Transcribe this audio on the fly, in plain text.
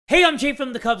Hey, I'm Jay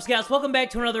from the Kubz. Welcome back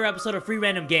to another episode of Free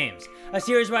Random Games, a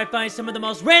series where I find some of the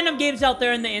most random games out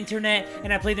there on the internet,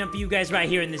 and I play them for you guys right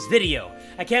here in this video.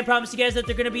 I can't promise you guys that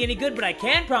they're going to be any good, but I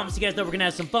can promise you guys that we're going to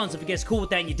have some fun, so if you guys are cool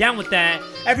with that and you're down with that,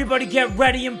 everybody get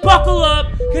ready and buckle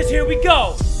up, because here we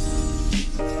go!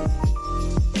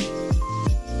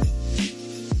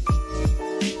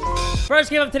 First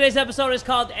game of today's episode is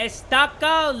called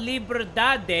Estaca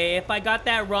Liberdade. If I got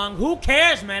that wrong, who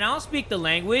cares, man? I don't speak the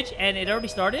language. And it already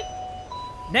started?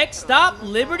 Next stop,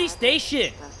 Liberty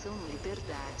Station.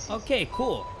 Okay,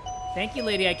 cool. Thank you,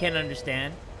 lady I can't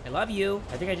understand. I love you.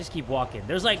 I think I just keep walking.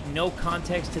 There's like no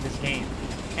context to this game.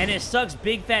 And it sucks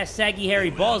big, fat, saggy, hairy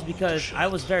balls because I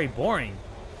was very boring.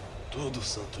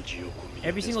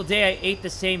 Every single day I ate the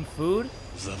same food.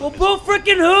 Well, boo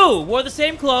freaking who? Wore the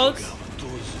same clothes.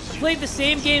 Played the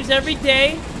same games every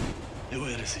day.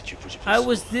 I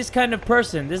was this kind of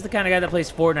person. This is the kind of guy that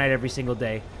plays Fortnite every single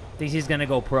day. Thinks he's gonna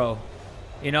go pro.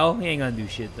 You know? He ain't gonna do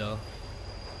shit though.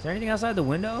 Is there anything outside the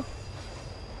window?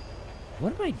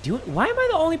 What am I doing? Why am I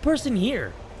the only person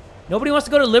here? Nobody wants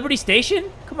to go to Liberty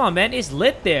Station? Come on, man. It's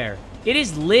lit there. It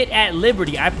is lit at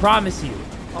Liberty. I promise you.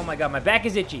 Oh my god, my back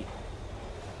is itchy.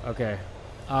 Okay.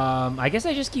 I guess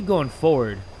I just keep going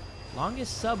forward.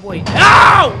 Longest subway.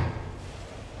 Ow!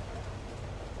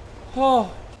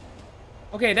 Oh,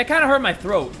 okay, that kind of hurt my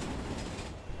throat.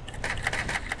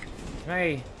 Can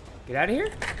I get out of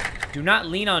here? Do not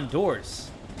lean on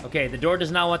doors. Okay, the door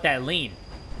does not want that lean.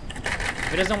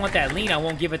 If it doesn't want that lean, I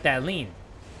won't give it that lean.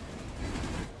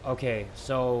 Okay,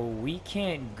 so we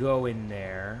can't go in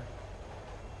there.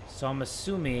 So I'm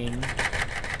assuming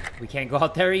we can't go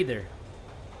out there either.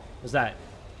 What's that?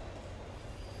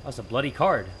 Oh, it's a bloody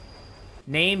card.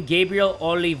 Name Gabriel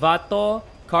Olivato.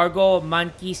 Cargo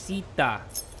Manquisita.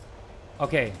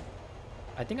 Okay.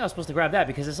 I think I was supposed to grab that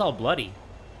because it's all bloody.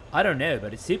 I don't know,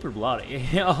 but it's super bloody.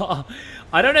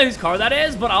 I don't know whose car that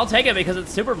is, but I'll take it because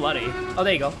it's super bloody. Oh,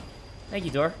 there you go. Thank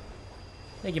you, door.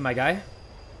 Thank you, my guy.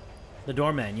 The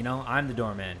doorman, you know? I'm the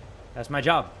doorman. That's my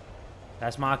job.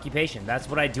 That's my occupation. That's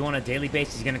what I do on a daily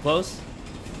basis. You gonna close?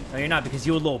 No, you're not because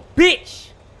you're a little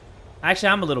bitch. Actually,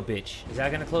 I'm a little bitch. Is that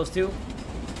gonna close too?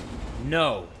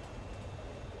 No.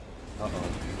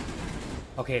 Uh-oh.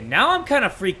 Okay, now I'm kind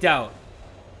of freaked out.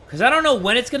 Because I don't know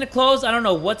when it's going to close. I don't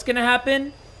know what's going to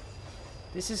happen.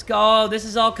 This is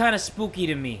all kind of spooky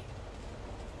to me.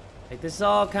 Like, this is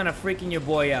all kind of freaking your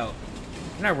boy out.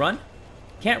 Can I run?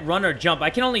 Can't run or jump. I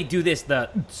can only do this,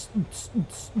 the...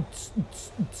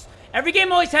 Every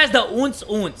game always has the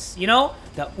unts, you know?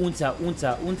 The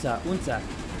unta.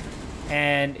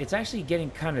 And it's actually getting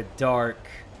kind of dark.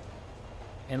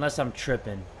 Unless I'm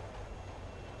tripping.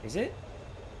 Is it?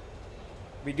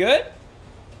 We good?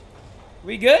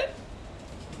 We good?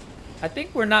 I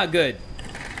think we're not good.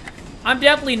 I'm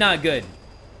definitely not good.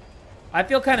 I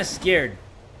feel kind of scared.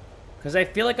 Because I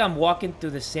feel like I'm walking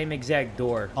through the same exact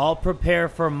door. All prepare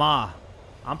for Ma.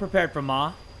 I'm prepared for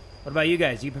Ma. What about you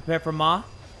guys? You prepared for Ma?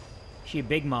 She a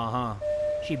big Ma, huh?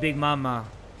 She big mama.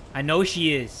 I know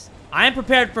she is. I am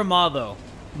prepared for Ma, though.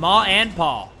 Ma and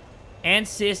Paul. And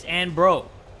sis and bro.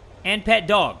 And pet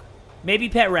dog. Maybe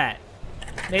pet rat.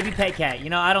 Maybe pet cat.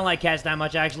 You know, I don't like cats that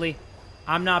much, actually.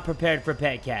 I'm not prepared for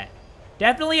pet cat.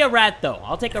 Definitely a rat, though.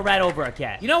 I'll take a rat over a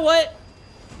cat. You know what?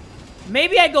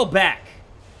 Maybe I go back.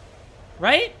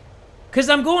 Right? Because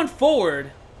I'm going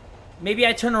forward. Maybe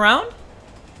I turn around?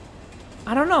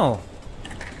 I don't know.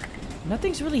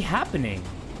 Nothing's really happening.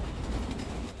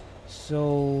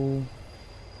 So...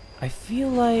 I feel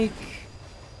like...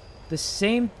 the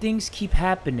same things keep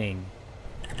happening.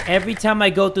 Every time I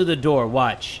go through the door,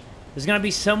 watch. There's gonna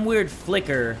be some weird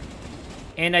flicker.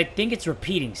 And I think it's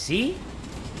repeating. See?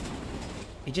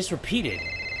 It just repeated.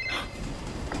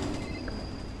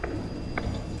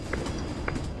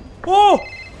 Oh!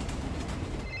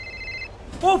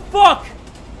 Oh, fuck!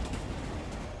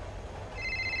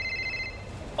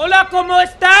 Hola, ¿cómo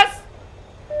estás?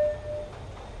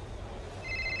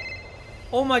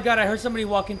 Oh my god, I heard somebody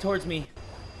walking towards me.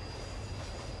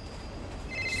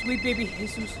 Sweet baby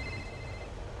Jesus.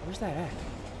 Where's that at?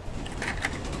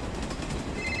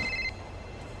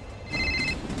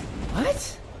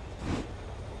 What?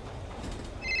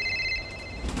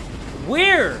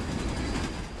 Where?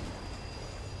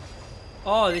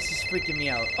 Oh, this is freaking me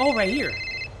out. Oh, right here.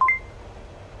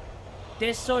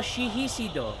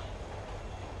 Desoshihisido.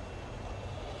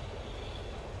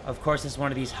 Of course, it's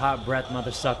one of these hot breath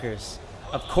mother suckers.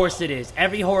 Of course it is.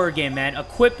 Every horror game, man,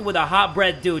 equipped with a hot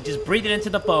breath dude just breathing into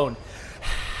the phone.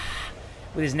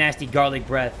 With his nasty garlic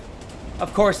breath.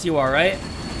 Of course you are, right?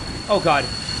 Oh, God.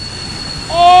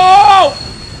 Oh!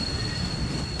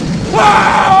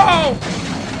 Whoa!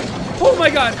 my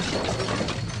god.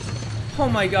 Oh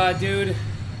my god, dude.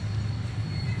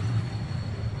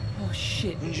 Oh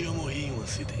shit.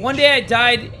 One day I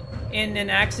died in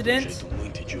an accident.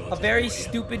 A very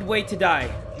stupid way to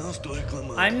die.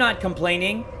 I'm not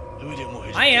complaining.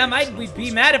 I am. I'd be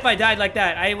mad if I died like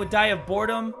that. I would die of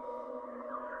boredom.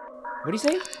 What'd he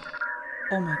say?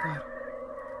 Oh my god.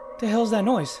 What the hell's that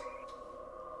noise?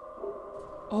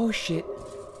 Oh shit.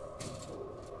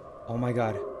 Oh my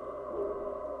god.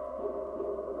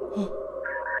 Oh.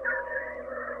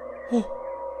 Oh.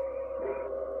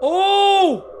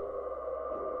 Oh!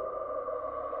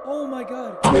 Oh my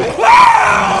god.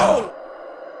 Wow!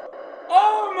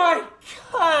 Oh my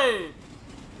god!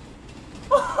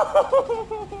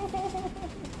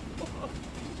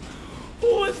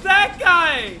 Who was that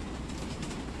guy?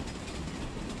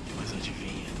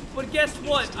 But guess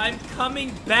what? I'm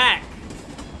coming back.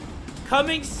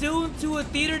 Coming soon to a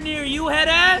theater near you, head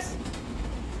ass?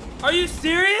 Are you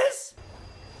serious?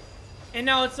 And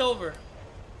now it's over.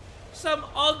 Some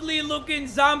ugly looking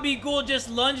zombie ghoul just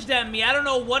lunged at me. I don't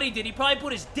know what he did. He probably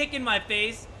put his dick in my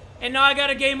face. And now I got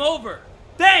a game over.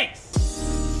 Thanks!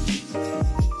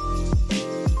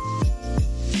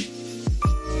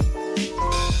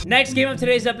 Next game of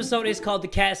today's episode is called the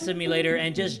Cat Simulator,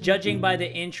 and just judging by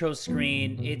the intro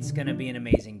screen, it's gonna be an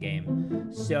amazing game.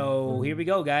 So here we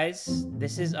go, guys.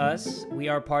 This is us. We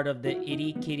are part of the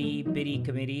Itty Kitty Bitty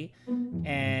Committee,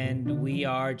 and we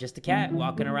are just a cat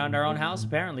walking around our own house,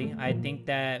 apparently. I think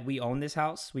that we own this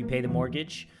house. We pay the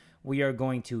mortgage. We are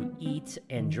going to eat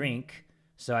and drink.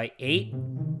 So I ate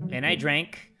and I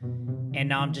drank, and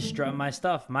now I'm just strutting my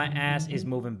stuff. My ass is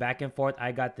moving back and forth.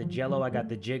 I got the jello, I got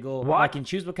the jiggle. What? I can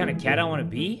choose what kind of cat I want to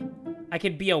be. I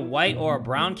could be a white or a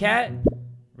brown cat.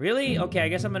 Really? Okay, I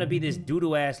guess I'm gonna be this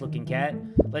doo-doo ass looking cat.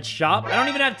 Let's shop. I don't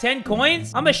even have 10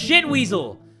 coins. I'm a shit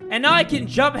weasel, and now I can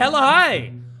jump hella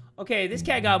high. Okay, this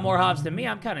cat got more hops than me.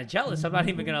 I'm kind of jealous. I'm not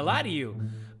even gonna lie to you.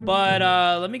 But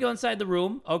let me go inside the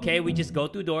room. Okay, we just go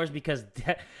through doors because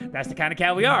that's the kind of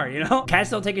cat we are, you know? Cats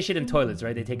don't take a shit in toilets,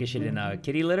 right? They take a shit in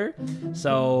kitty litter.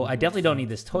 So I definitely don't need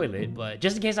this toilet, but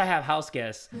just in case I have house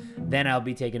guests, then I'll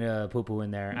be taking a poo-poo in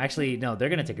there. Actually, no, they're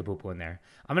gonna take a poo-poo in there.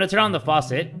 I'm gonna turn on the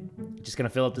faucet. Just gonna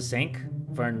fill up the sink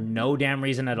for no damn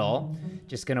reason at all.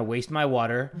 Just gonna waste my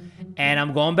water. And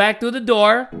I'm going back through the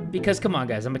door because, come on,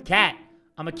 guys, I'm a cat.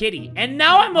 I'm a kitty. And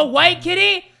now I'm a white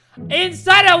kitty?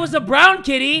 Inside I was a brown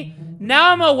kitty.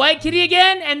 Now I'm a white kitty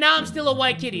again, and now I'm still a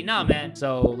white kitty. Nah, man.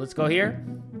 So let's go here,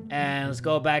 and let's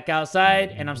go back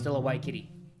outside, and I'm still a white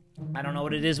kitty. I don't know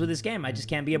what it is with this game. I just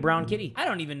can't be a brown kitty. I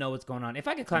don't even know what's going on. If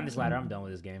I could climb this ladder, I'm done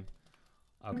with this game.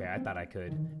 Okay, I thought I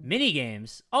could. Mini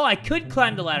games. Oh, I could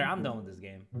climb the ladder. I'm done with this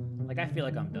game. Like, I feel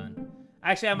like I'm done.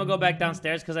 Actually, I'm gonna go back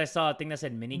downstairs because I saw a thing that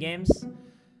said mini games.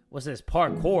 What's this?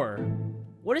 Parkour.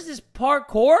 What is this?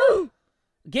 Parkour?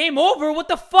 Game over? What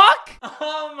the fuck?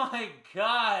 Oh my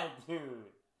god, dude.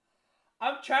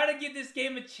 I'm trying to give this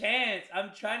game a chance.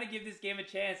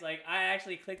 Like, I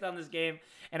actually clicked on this game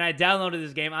and I downloaded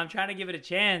this game. I'm trying to give it a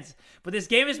chance. But this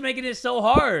game is making it so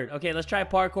hard. Okay, let's try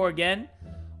parkour again.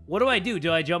 What do I do?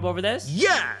 Do I jump over this?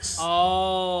 Yes!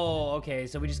 Oh, okay.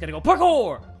 So we just gotta go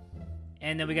parkour.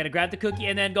 And then we gotta grab the cookie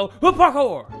and then go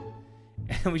parkour.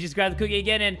 And we just grab the cookie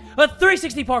again and a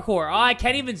 360 parkour. Oh, I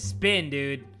can't even spin,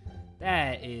 dude.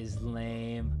 That is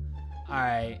lame.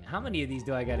 Alright, how many of these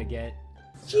do I gotta get?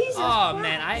 Jesus Christ.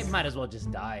 Man, I might as well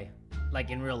just die. Like,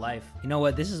 in real life. You know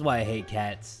what? This is why I hate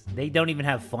cats. They don't even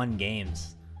have fun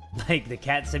games. Like, the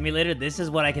cat simulator, this is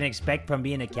what I can expect from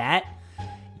being a cat?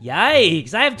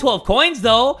 Yikes, I have 12 coins,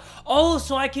 though. Oh,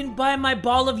 so I can buy my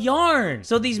ball of yarn.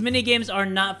 So these mini games are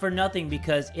not for nothing,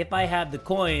 because if I have the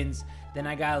coins, then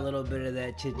I got a little bit of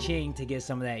that cha-ching to get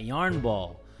some of that yarn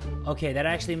ball. Okay, that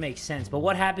actually makes sense. But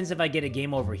what happens if I get a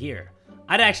game over here?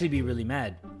 I'd actually be really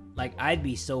mad. Like, I'd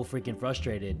be so freaking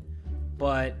frustrated.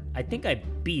 But I think I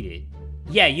beat it.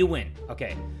 Yeah, you win.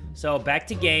 Okay, so back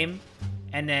to game.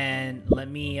 And then let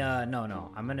me,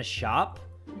 no. I'm gonna shop.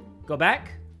 Go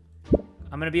back.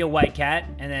 I'm gonna be a white cat.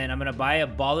 And then I'm gonna buy a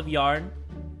ball of yarn.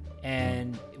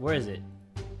 And where is it?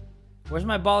 Where's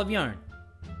my ball of yarn?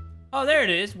 Oh, there it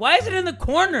is. Why is it in the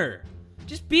corner?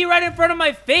 Just be right in front of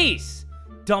my face.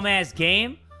 Dumbass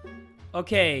game.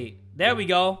 Okay, there we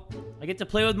go. I get to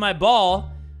play with my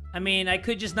ball. I mean, I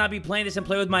could just not be playing this and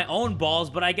play with my own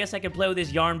balls, but I guess I can play with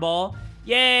this yarn ball.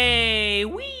 Yay!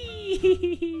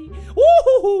 Wee!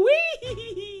 Woo!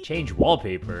 Wee! Change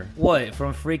wallpaper. What?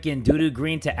 From freaking doo-doo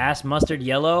green to ass mustard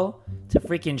yellow to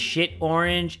freaking shit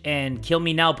orange and kill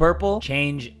me now purple?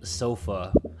 Change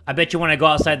sofa. I bet you when I go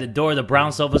outside the door, the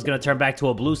brown sofa's gonna turn back to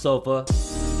a blue sofa.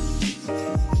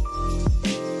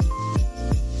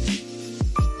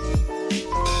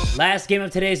 Last game of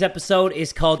today's episode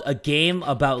is called A Game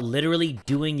About Literally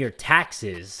Doing Your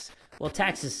Taxes. Well,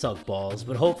 taxes suck balls,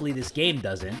 but hopefully this game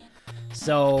doesn't.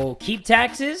 So, keep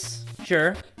taxes?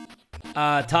 Sure.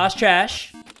 Toss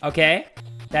trash. Okay.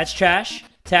 That's trash.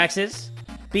 Taxes.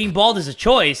 Being bald is a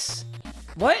choice.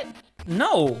 What?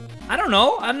 No. I don't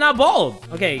know. I'm not bald.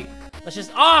 Okay. Let's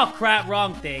just... Oh, crap.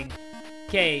 Wrong thing.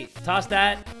 Okay. Toss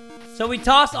that. So we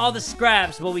toss all the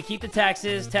scraps, but we keep the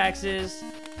taxes. Taxes.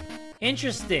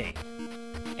 Interesting.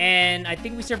 And I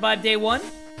think we survived day 1.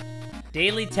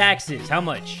 Daily taxes. How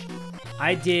much?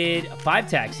 I did 5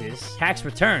 taxes. Tax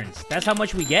returns. That's how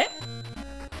much we get?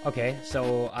 Okay.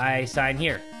 So I sign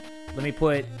here. Let me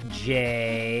put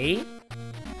J...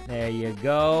 There you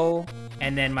go.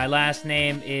 And then my last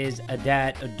name is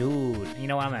Dude. You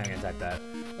know what? I'm not going to type that.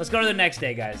 Let's go to the next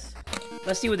day, guys.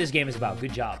 Let's see what this game is about.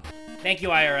 Good job. Thank you,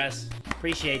 IRS.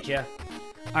 Appreciate you.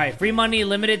 All right, free money,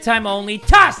 limited time only.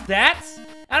 Toss that.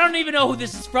 I don't even know who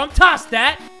this is from. Toss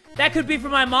that. That could be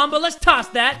from my mom, but let's toss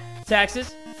that.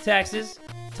 Taxes, taxes,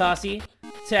 tossy,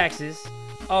 taxes.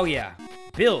 Oh, yeah.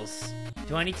 Bills.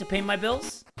 Do I need to pay my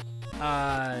bills?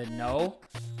 No.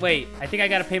 Wait, I think I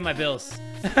gotta pay my bills.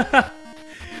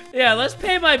 Yeah, let's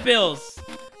pay my bills.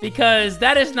 Because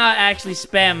that is not actually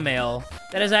spam mail.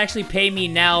 That is actually pay me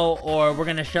now or we're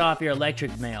gonna shut off your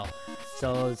electric mail.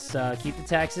 So let's keep the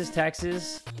taxes,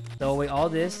 taxes. Throw away all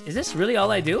this. Is this really all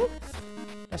I do?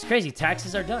 That's crazy.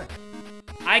 Taxes are done.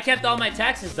 I kept all my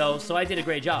taxes though, so I did a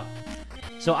great job.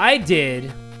 So I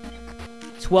did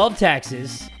 12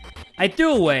 taxes. I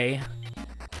threw away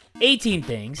 18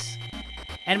 things.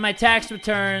 And my tax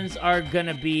returns are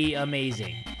gonna be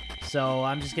amazing. So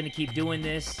I'm just gonna keep doing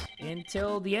this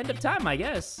until the end of time, I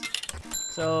guess.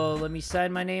 So let me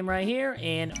sign my name right here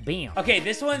and bam. Okay,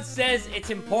 this one says it's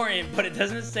important, but it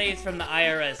doesn't say it's from the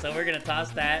IRS. So we're gonna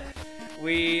toss that.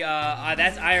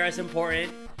 That's IRS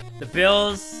important. The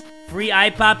bills, free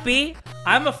iPoppy.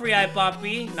 I'm a free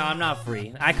iPoppy. No, I'm not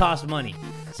free. I cost money.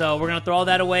 So we're gonna throw all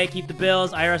that away, keep the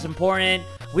bills, IRS important.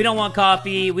 We don't want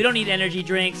coffee. We don't need energy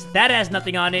drinks. That has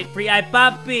nothing on it. Free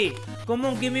iPoppy. Come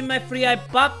on, give me my free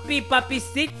iPoppy,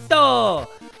 papicito.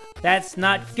 That's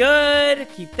not good.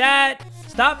 Keep that.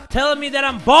 Stop telling me that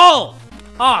I'm bald.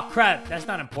 Oh, crap. That's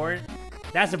not important.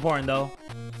 That's important, though.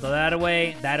 Throw that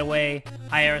away. That away.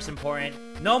 IRS important.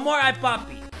 No more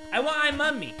iPoppy. I want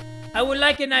iMummy. I would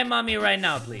like an iMummy right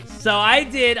now, please. So I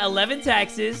did 11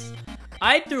 taxes.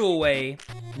 I threw away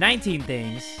 19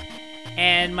 things.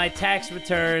 And my tax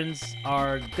returns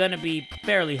are gonna be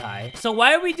fairly high. So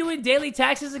why are we doing daily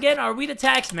taxes again? Are we the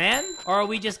tax man? Or are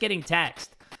we just getting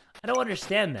taxed? I don't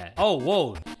understand that. Oh,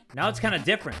 whoa. Now it's kind of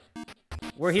different.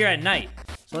 We're here at night.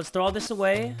 So let's throw all this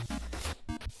away.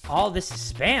 All this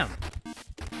is spam.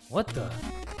 What the?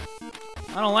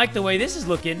 I don't like the way this is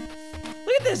looking.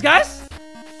 Look at this, guys.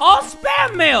 All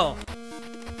spam mail.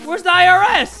 Where's the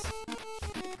IRS?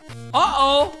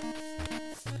 Uh-oh.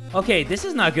 Okay, this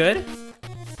is not good.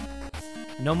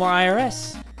 No more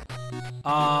IRS.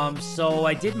 So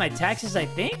I did my taxes, I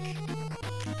think?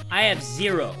 I have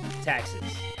 0 taxes.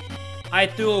 I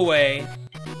threw away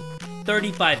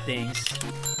 35 things,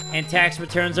 and tax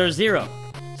returns are 0.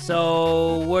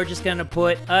 So we're just gonna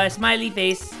put a smiley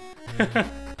face.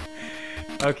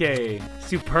 Okay,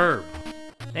 superb.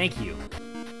 Thank you.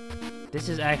 This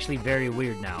is actually very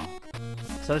weird now.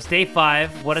 So it's day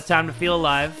 5. What a time to feel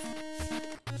alive.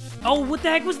 Oh, what the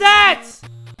heck was that?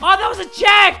 Oh, that was a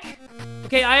check!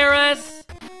 Okay, IRS.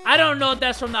 I don't know if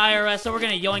that's from the IRS, so we're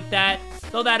gonna yoink that.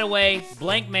 Throw that away.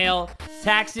 Blank mail.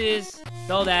 Taxes.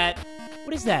 Throw that.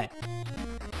 What is that?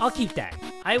 I'll keep that.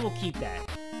 I will keep that.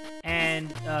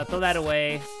 And throw that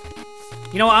away.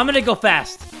 You know what? I'm gonna go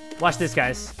fast. Watch this,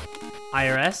 guys.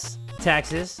 IRS.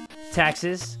 Taxes.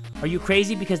 Taxes. Are you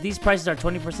crazy? Because these prices are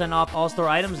 20% off all store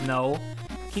items? No.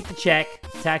 Keep the check.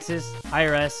 Taxes.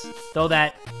 IRS. Throw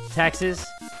that. Taxes.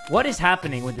 What is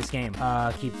happening with this game?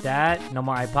 Keep that. No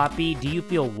more iPoppy. Do you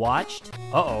feel watched?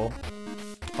 Uh-oh.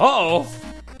 Uh-oh.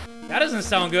 That doesn't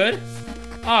sound good.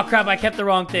 Oh, crap. I kept the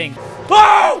wrong thing.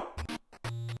 Oh!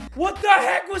 What the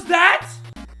heck was that?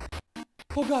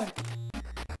 Oh, God.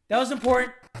 That was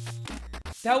important.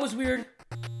 That was weird.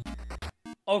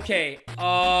 Okay.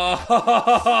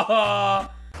 I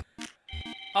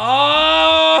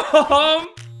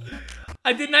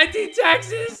did 19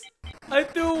 taxes. I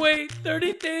threw away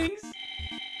 30 things.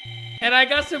 And I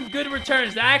got some good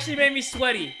returns. That actually made me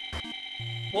sweaty.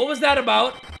 What was that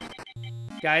about?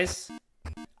 Guys,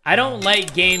 I don't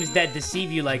like games that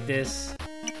deceive you like this.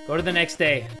 Go to the next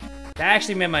day. That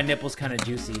actually made my nipples kind of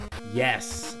juicy.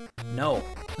 Yes. No.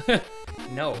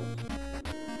 No.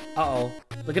 Uh-oh.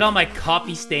 Look at all my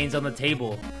coffee stains on the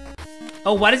table.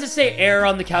 Oh, why does it say error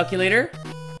on the calculator?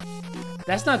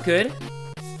 That's not good.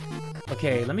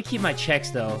 Okay, let me keep my checks,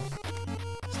 though.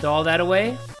 Throw all that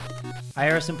away.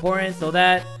 IRS important, throw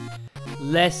that.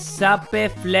 Les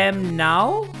sape flem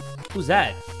now? Who's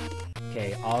that?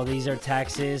 Okay, all these are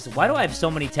taxes. Why do I have so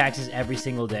many taxes every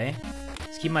single day?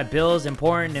 Let's keep my bills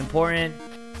important.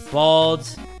 Bald,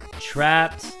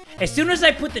 trapped. As soon as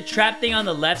I put the trap thing on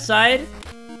the left side,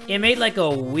 it made like a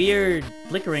weird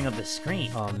flickering of the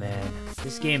screen. Oh man,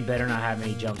 this game better not have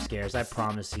any jump scares. I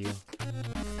promise you.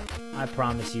 I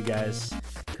promise you guys.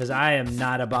 Because I am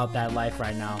not about that life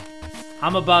right now.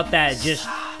 I'm about that just...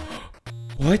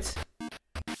 What?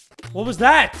 What was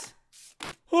that?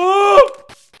 Oh!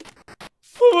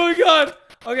 Oh my god!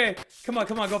 Okay, come on,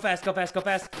 go fast.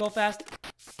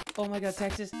 Oh my god,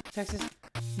 Texas.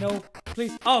 No,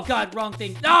 please. Oh god, wrong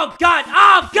thing. Oh god!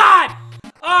 Oh god!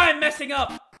 Oh, I'm messing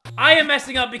up. I am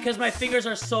messing up because my fingers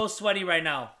are so sweaty right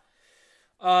now.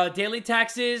 Daily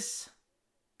taxes.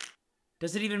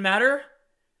 Does it even matter?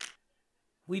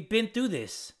 We've been through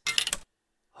this.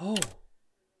 Oh.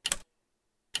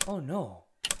 Oh no.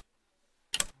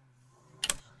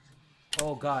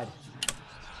 Oh god.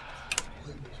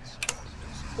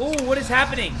 Oh, what is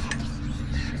happening?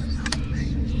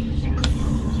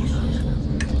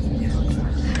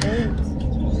 Oh.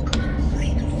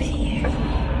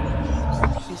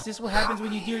 Is this what happens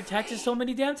when you do your taxes so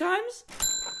many damn times?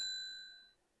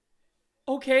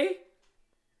 Okay.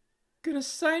 Gonna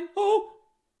sign. Oh.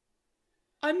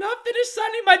 I'm not finished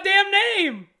signing my damn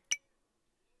name.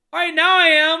 All right, now I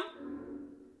am.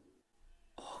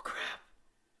 Oh crap.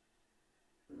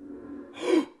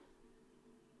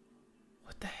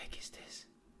 What the heck is this?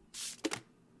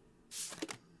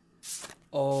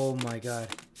 Oh my god.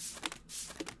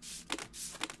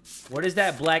 What is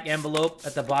that black envelope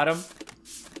at the bottom?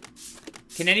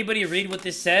 Can anybody read what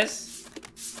this says?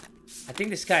 I think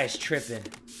this guy is tripping.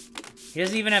 He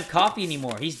doesn't even have coffee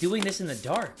anymore. He's doing this in the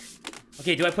dark.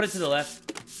 Okay, do I put it to the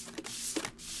left?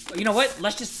 Oh, you know what?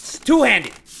 Let's just two-hand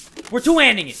it. We're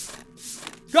two-handing it.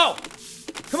 Go.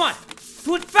 Come on.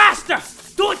 Do it faster.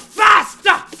 Do it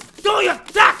faster. Do your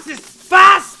taxes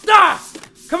faster.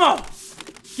 Come on.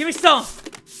 Give me some.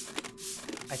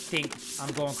 I think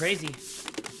I'm going crazy.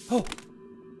 Oh.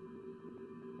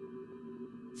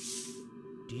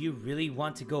 Do you really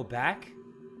want to go back?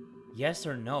 Yes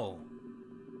or no?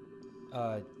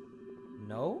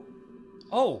 No?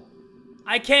 Oh.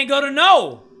 I can't go to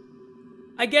no.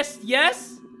 I guess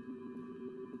yes?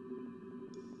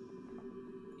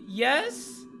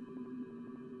 Yes?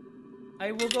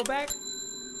 I will go back.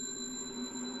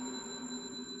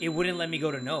 It wouldn't let me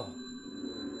go to no.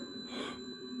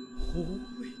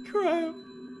 Holy crap.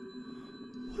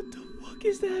 What the fuck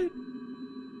is that?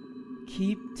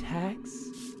 Keep tax?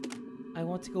 I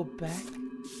want to go back?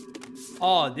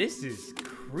 Oh, this is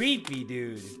creepy,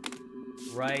 dude.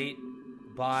 Right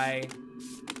by...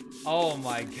 Oh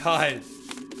my god.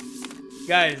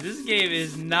 Guys, this game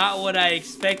is not what I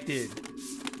expected.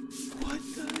 What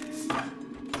the heck?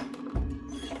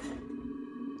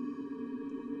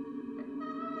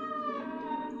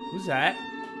 Who's that?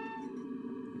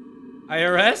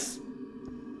 IRS?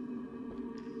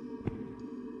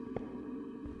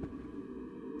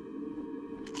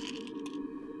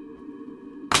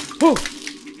 Oh!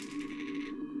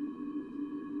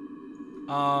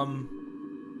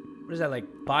 What is that, like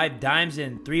 5 dimes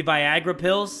and 3 Viagra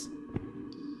pills?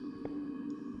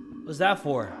 What's that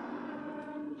for?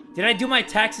 Did I do my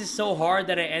taxes so hard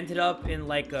that I ended up in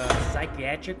like a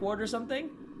psychiatric ward or something?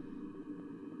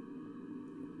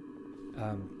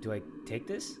 Do I take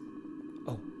this?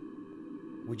 Oh.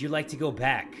 Would you like to go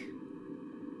back?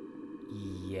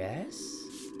 Yes?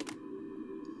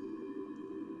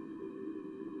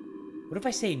 What if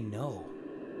I say no?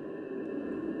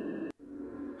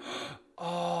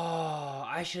 Oh,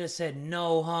 I should have said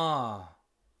no, huh?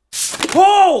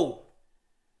 Oh!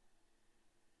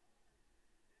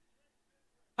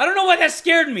 I don't know why that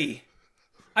scared me.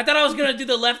 I thought I was gonna do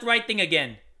the left-right thing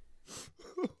again.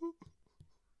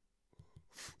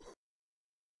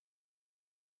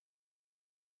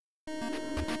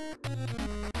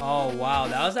 Oh, wow,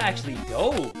 that was actually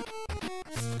dope.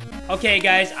 Okay,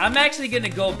 guys, I'm actually gonna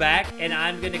go back and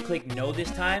I'm gonna click no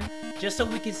this time, just so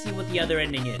we can see what the other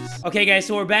ending is. Okay, guys,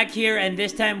 so we're back here, and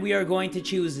this time we are going to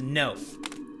choose no.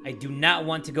 I do not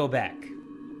want to go back.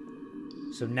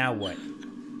 So now what?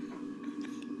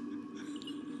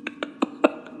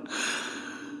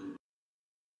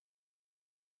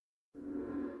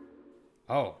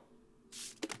 Oh.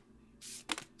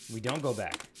 We don't go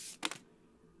back.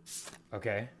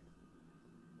 Okay.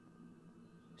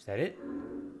 Is that it?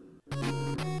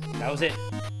 That was it.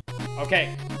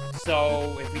 Okay,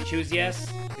 so if we choose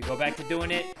yes, we go back to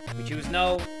doing it. If we choose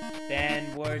no,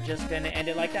 then we're just gonna end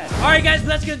it like that. Alright guys, but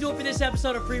that's gonna do it for this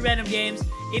episode of Free Random Games.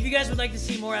 If you guys would like to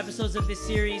see more episodes of this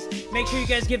series, make sure you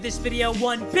guys give this video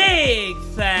one big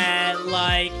fat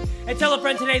like. And tell a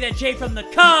friend today that Jay from the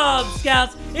Kubz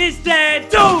Scouts is dead.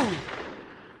 Dude!